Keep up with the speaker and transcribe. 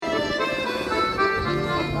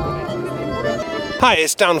Hi,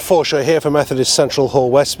 it's Dan Forshaw here from Methodist Central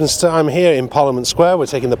Hall, Westminster. I'm here in Parliament Square. We're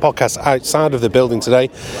taking the podcast outside of the building today,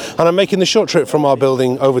 and I'm making the short trip from our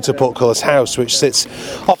building over to Portcullis House, which sits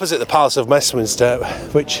opposite the Palace of Westminster,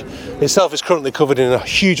 which itself is currently covered in a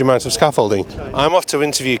huge amount of scaffolding. I'm off to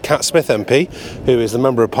interview Cat Smith MP, who is the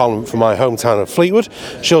Member of Parliament for my hometown of Fleetwood.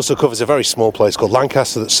 She also covers a very small place called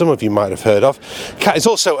Lancaster that some of you might have heard of. Cat is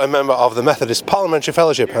also a member of the Methodist Parliamentary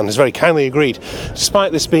Fellowship and has very kindly agreed,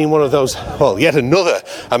 despite this being one of those, yet another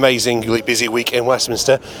amazingly busy week in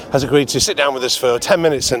Westminster, has agreed to sit down with us for 10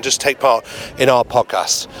 minutes and just take part in our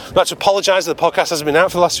podcast. I'd like to apologise that the podcast hasn't been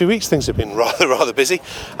out for the last few weeks. Things have been rather busy,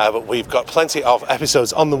 but we've got plenty of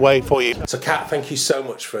episodes on the way for you. So Kat, thank you so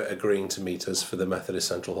much for agreeing to meet us for the Methodist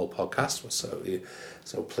Central Hall podcast. We're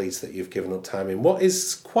so pleased that you've given up time in what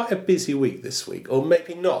is quite a busy week this week, or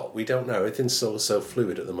maybe not, we don't know. Everything's so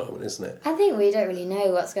fluid at the moment, isn't it? I think we don't really know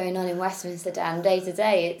what's going on in Westminster day to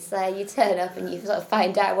day. It's you turn up and you sort of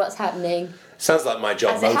find out what's happening. Sounds like my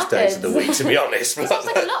job most days of the week, to be honest. It sounds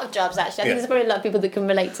like a lot of jobs, actually. I think there's probably a lot of people that can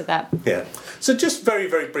relate to that. Yeah. So just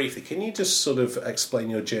very briefly, can you just sort of explain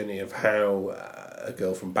your journey of how a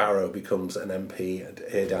girl from Barrow becomes an MP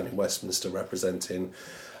here down in Westminster representing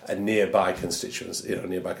a nearby constituency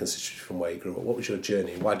from where you grew up? What was your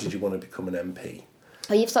journey? Why did you want to become an MP?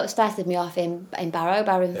 Well, you've sort of started me off in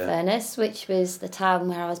Barrow-in-Furness, which was the town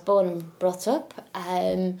where I was born and brought up.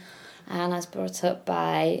 And I was brought up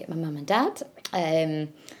by my mum and dad.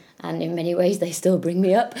 And in many ways, they still bring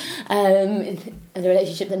me up. A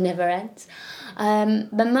relationship that never ends. My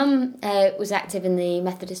mum was active in the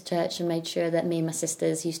Methodist Church and made sure that me and my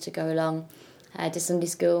sisters used to go along to Sunday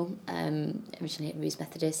school, originally at Ruse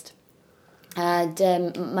Methodist. And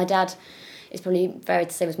my dad is probably fair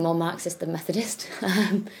to say was more Marxist than Methodist.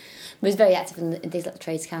 Was very active in things like the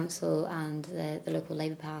Trades Council and the local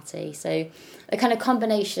Labour Party. So a kind of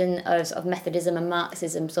combination of Methodism and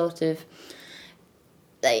Marxism sort of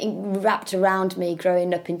wrapped around me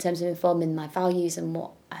growing up in terms of informing my values and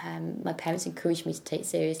what my parents encouraged me to take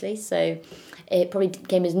seriously. So it probably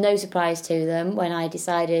came as no surprise to them when I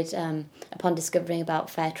decided, upon discovering about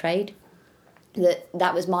fair trade,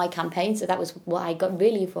 that was my campaign. So that was what I got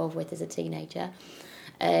really involved with as a teenager,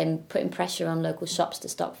 putting pressure on local shops to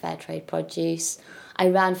stock fair trade produce. I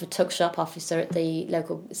ran for tuck shop officer at the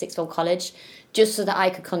local sixth form college just so that I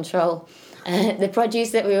could control the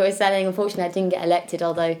produce that we were selling. Unfortunately, I didn't get elected,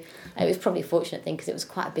 although it was probably a fortunate thing because it was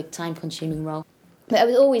quite a big time-consuming role. But I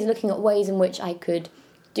was always looking at ways in which I could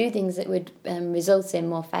do things that would result in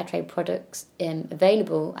more fair trade products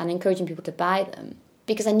available and encouraging people to buy them,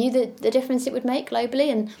 because I knew the difference it would make globally,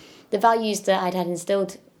 and the values that I'd had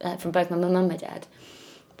instilled from both my mum and my dad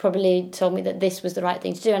probably told me that this was the right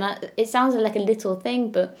thing to do. And it sounds like a little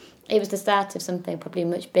thing, but it was the start of something probably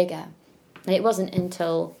much bigger. And it wasn't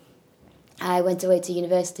until I went away to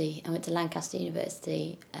university, I went to Lancaster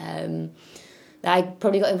University, that I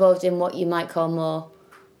probably got involved in what you might call more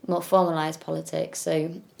formalised politics.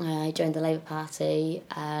 So I joined the Labour Party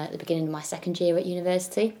at the beginning of my second year at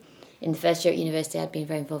university. In the first year at university, I'd been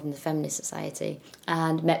very involved in the Feminist Society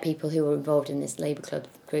and met people who were involved in this Labour Club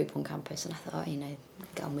group on campus. And I thought,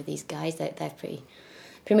 get on with these guys. They're pretty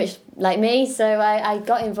much like me. So I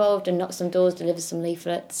got involved and knocked some doors, delivered some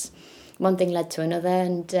leaflets. One thing led to another,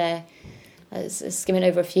 and I was skimming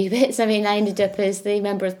over a few bits. I ended up as the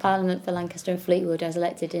Member of Parliament for Lancaster and Fleetwood. I was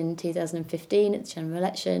elected in 2015 at the general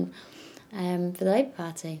election for the Labour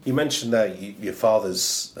Party. You mentioned there your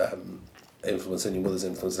father's influence and your mother's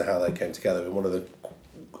influence and how they came together. And one of the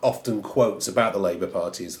often quotes about the Labour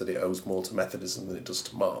Party is that it owes more to Methodism than it does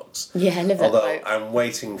to Marx. Yeah, I love that quote. I'm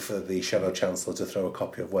waiting for the Shadow Chancellor to throw a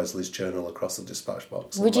copy of Wesley's journal across the dispatch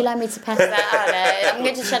box. Would you like me to pass that out? I'm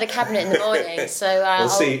going to shut a cabinet in the morning, so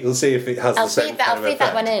we'll see if it has the same kind of effect. I'll feed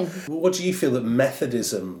that one in. What do you feel that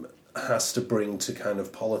Methodism has to bring to kind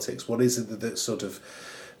of politics? What is it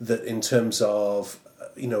that in terms of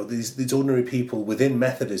these ordinary people within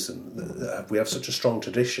Methodism, we have such a strong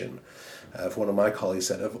tradition, one of my colleagues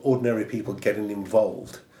said, of ordinary people getting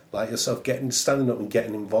involved, like yourself, standing up and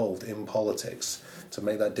getting involved in politics to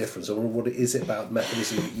make that difference. I wonder what is it about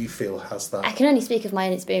Methodism that you feel has that? I can only speak of my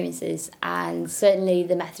own experiences, and certainly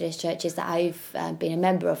the Methodist churches that I've been a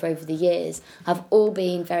member of over the years have all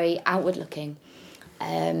been very outward-looking.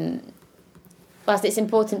 Whilst it's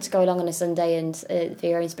important to go along on a Sunday and for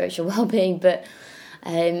your own spiritual well-being, but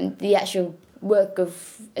the actual work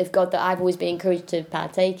of God that I've always been encouraged to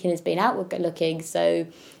partake in has been outward-looking. So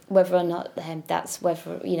whether or not that's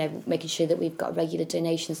making sure that we've got regular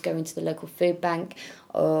donations going to the local food bank,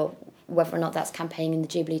 or whether or not that's campaigning in the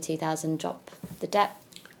Jubilee 2000 Drop the Debt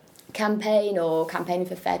campaign, or campaigning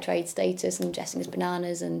for fair trade status and dressing as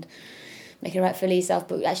bananas and making it right for yourself,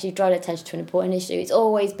 but actually drawing attention to an important issue. It's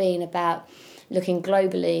always been about looking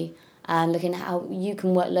globally and looking at how you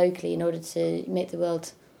can work locally in order to make the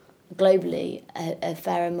world globally a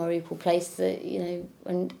fairer, more equal place that,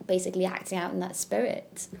 and basically acting out in that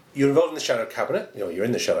spirit. You're involved in the Shadow Cabinet, you're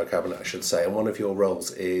in the Shadow Cabinet, I should say, and one of your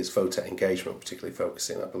roles is voter engagement, particularly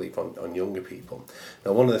focusing, I believe, on younger people.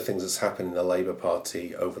 Now, one of the things that's happened in the Labour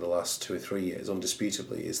Party over the last 2 or 3 years,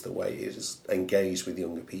 undisputably, is the way it is engaged with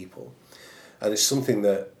younger people. And it's something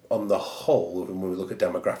that, on the whole, when we look at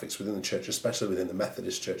demographics within the church, especially within the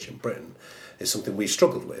Methodist Church in Britain, is something we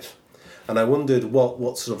struggled with. And I wondered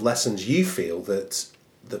what sort of lessons you feel that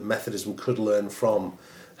Methodism could learn from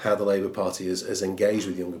how the Labour Party has engaged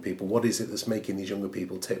with younger people. What is it that's making these younger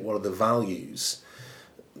people tick? What are the values?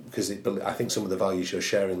 Because I think some of the values you're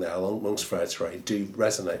sharing there amongst Frere Terre do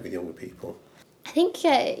resonate with younger people. I think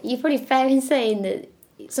you're probably fair in saying that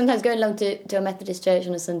sometimes going along to a Methodist church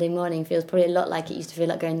on a Sunday morning feels probably a lot like it used to feel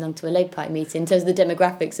like going along to a Labour Party meeting in terms of the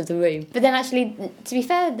demographics of the room. But then actually, to be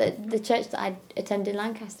fair, the church that I attend in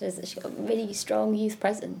Lancaster has actually got a really strong youth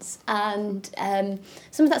presence. And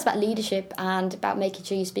some of that's about leadership and about making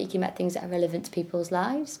sure you're speaking about things that are relevant to people's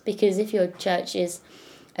lives. Because if your church is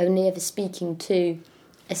only ever speaking to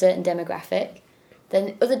a certain demographic,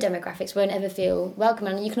 then other demographics won't ever feel welcome.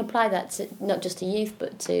 And you can apply that to, not just to youth,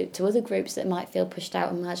 but to other groups that might feel pushed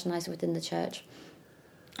out and marginalised within the church.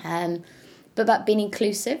 But about being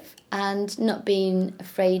inclusive and not being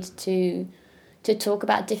afraid to talk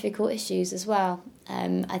about difficult issues as well.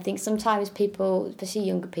 I think sometimes people, especially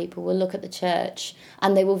younger people, will look at the church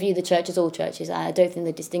and they will view the church as all churches. I don't think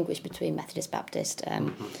they distinguish between Methodist, Baptist,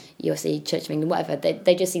 USC, Church of England, whatever.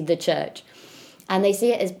 They just see the church. And they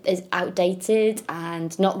see it as outdated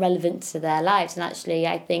and not relevant to their lives. And actually,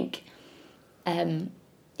 I think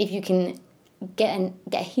if you can get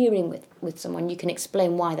a hearing with someone, you can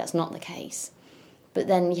explain why that's not the case. But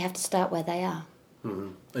then you have to start where they are.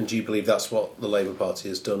 Mm-hmm. And do you believe that's what the Labour Party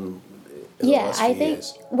has done in the last few years? Yeah, I think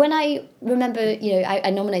when I remember, I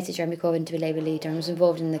nominated Jeremy Corbyn to be Labour leader and was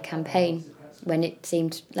involved in the campaign when it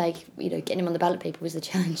seemed like, getting him on the ballot paper was the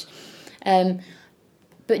challenge.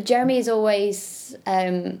 But Jeremy is always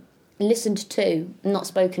listened to, not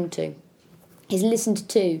spoken to. He's listened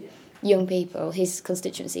to young people. His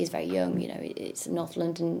constituency is very young. It's a North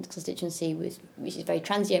London constituency which is very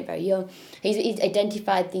transient, very young. He's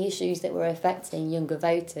identified the issues that were affecting younger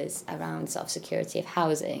voters around sort of security of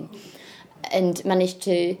housing, and managed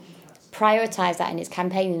to prioritise that in his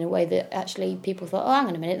campaign in a way that actually people thought, oh, hang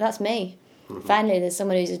on a minute, that's me. Mm-hmm. Finally, there's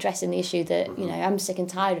someone who's addressing the issue that, I'm sick and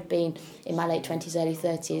tired of being in my late 20s, early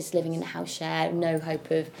 30s, living in a house share, no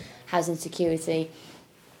hope of housing security.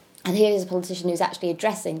 And here is a politician who's actually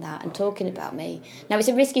addressing that and talking about me. Now, it's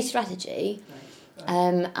a risky strategy,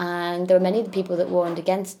 and there were many of the people that warned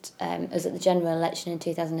against us at the general election in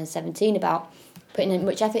 2017 about putting in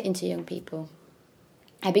much effort into young people.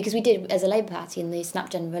 Because we did, as a Labour Party in the snap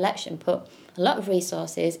general election, put a lot of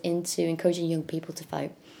resources into encouraging young people to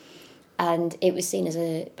vote. And it was seen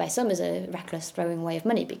by some as a reckless throwing away of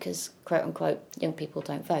money because, quote unquote, young people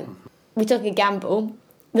don't vote. Mm-hmm. We took a gamble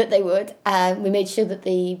that they would. We made sure that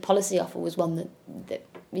the policy offer was one that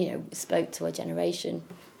spoke to a generation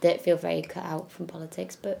that feel very cut out from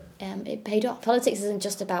politics, but it paid off. Politics isn't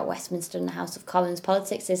just about Westminster and the House of Commons.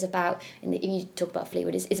 Politics is about, if you talk about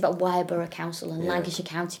Fleetwood, it's about Wyre Borough Council and Lancashire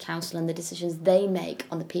County Council and the decisions they make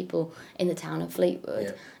on the people in the town of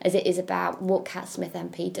Fleetwood, as it is about what Cat Smith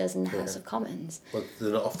MP does in the House of Commons. Well,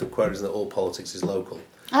 they're not often quoted that all politics is local.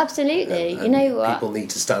 Absolutely. And you know what? People need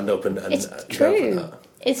to stand up and it's true. That.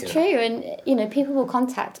 It's true, and people will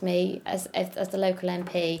contact me as the local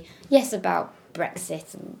MP, yes, about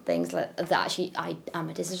Brexit and things like that. Actually, I am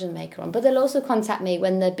a decision maker on, but they'll also contact me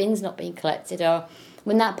when the bin's not being collected or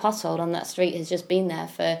when that pothole on that street has just been there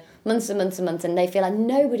for months and months and months, and they feel like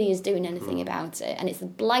nobody is doing anything about it, and it's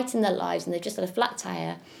blighting their lives, and they've just had a flat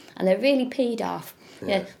tire, and they're really peed off.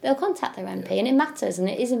 They'll contact their MP, and it matters, and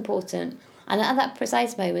it is important. And at that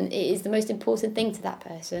precise moment, it is the most important thing to that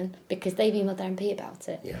person because they've emailed their MP about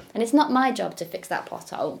it. Yeah. And it's not my job to fix that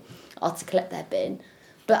pothole or to collect their bin.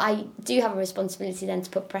 But I do have a responsibility then to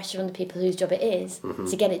put pressure on the people whose job it is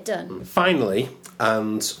to get it done. Finally,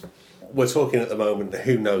 and we're talking at the moment,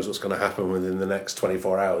 who knows what's going to happen within the next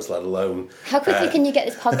 24 hours, let alone... How quickly can you get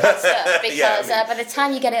this podcast up? Because by the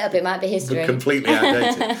time you get it up, it might be history. Completely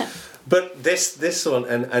outdated. But this one,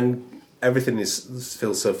 and everything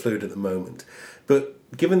feels so fluid at the moment.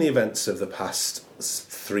 But given the events of the past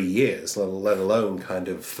 3 years, let alone kind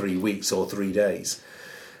of 3 weeks or 3 days,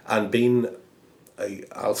 and being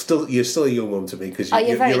you're still a young mum to me because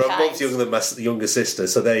you're a month younger than my younger sister.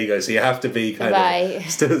 So there you go. So you have to be kind of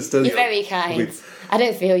still. You're young. Very kind. I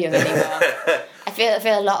don't feel young anymore. I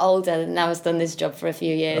feel a lot older now. I've done this job for a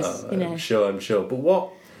few years. I'm sure. But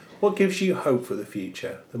what gives you hope for the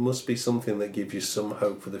future? There must be something that gives you some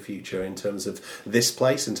hope for the future in terms of this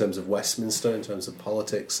place, in terms of Westminster, in terms of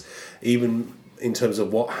politics, even in terms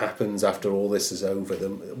of what happens after all this is over.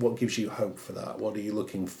 What gives you hope for that? What are you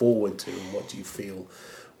looking forward to, and what do you feel?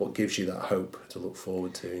 What gives you that hope to look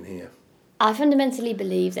forward to in here? I fundamentally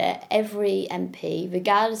believe that every MP,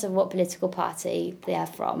 regardless of what political party they are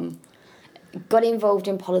from, got involved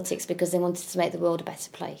in politics because they wanted to make the world a better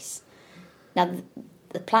place. Now,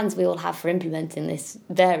 the plans we all have for implementing this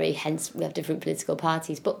vary, hence we have different political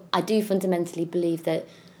parties, but I do fundamentally believe that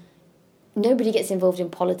nobody gets involved in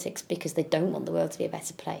politics because they don't want the world to be a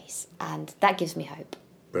better place, and that gives me hope.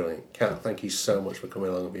 Brilliant. Kat, thank you so much for coming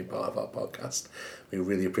along and being part of our podcast. We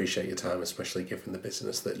really appreciate your time, especially given the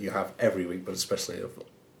business that you have every week, but especially of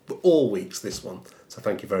all weeks this month. So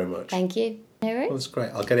thank you very much. Thank you. No worries. Well, that's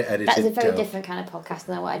great. I'll get it edited. That was a very different kind of podcast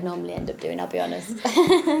than what I'd normally end up doing, I'll be honest.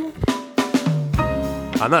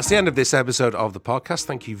 And that's the end of this episode of the podcast.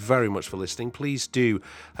 Thank you very much for listening. Please do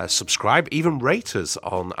subscribe, even rate us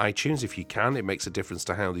on iTunes if you can. It makes a difference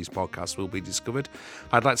to how these podcasts will be discovered.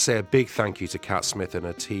 I'd like to say a big thank you to Kat Smith and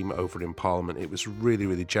her team over in Parliament. It was really,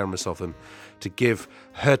 really generous of them to give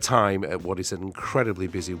her time at what is an incredibly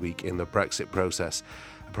busy week in the Brexit process,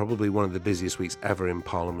 probably one of the busiest weeks ever in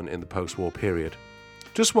Parliament in the post-war period.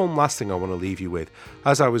 Just one last thing I want to leave you with.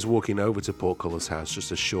 As I was walking over to Portcullis House,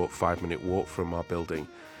 just a short 5-minute walk from our building,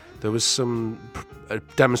 there was some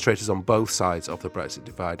demonstrators on both sides of the Brexit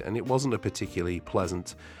divide, and it wasn't a particularly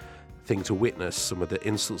pleasant thing to witness, some of the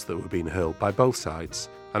insults that were being hurled by both sides.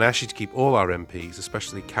 And I ask you to keep all our MPs,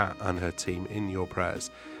 especially Kat and her team, in your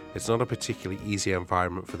prayers. It's not a particularly easy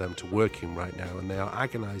environment for them to work in right now, and they are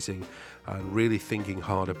agonising and really thinking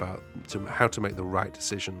hard about how to make the right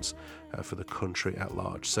decisions for the country at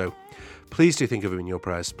large. So please do think of them in your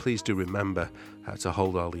prayers. Please do remember to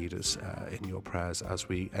hold our leaders in your prayers as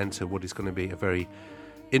we enter what is going to be a very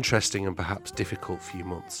interesting and perhaps difficult few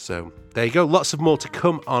months. So there you go. Lots of more to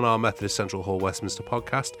come on our Methodist Central Hall Westminster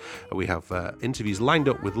podcast. We have interviews lined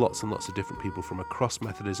up with lots and lots of different people from across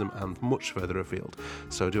Methodism and much further afield.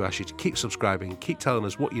 So I do ask you to keep subscribing, keep telling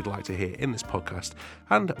us what you'd like to hear in this podcast,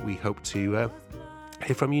 and we hope to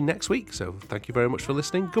hear from you next week. So thank you very much for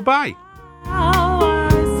listening. Goodbye.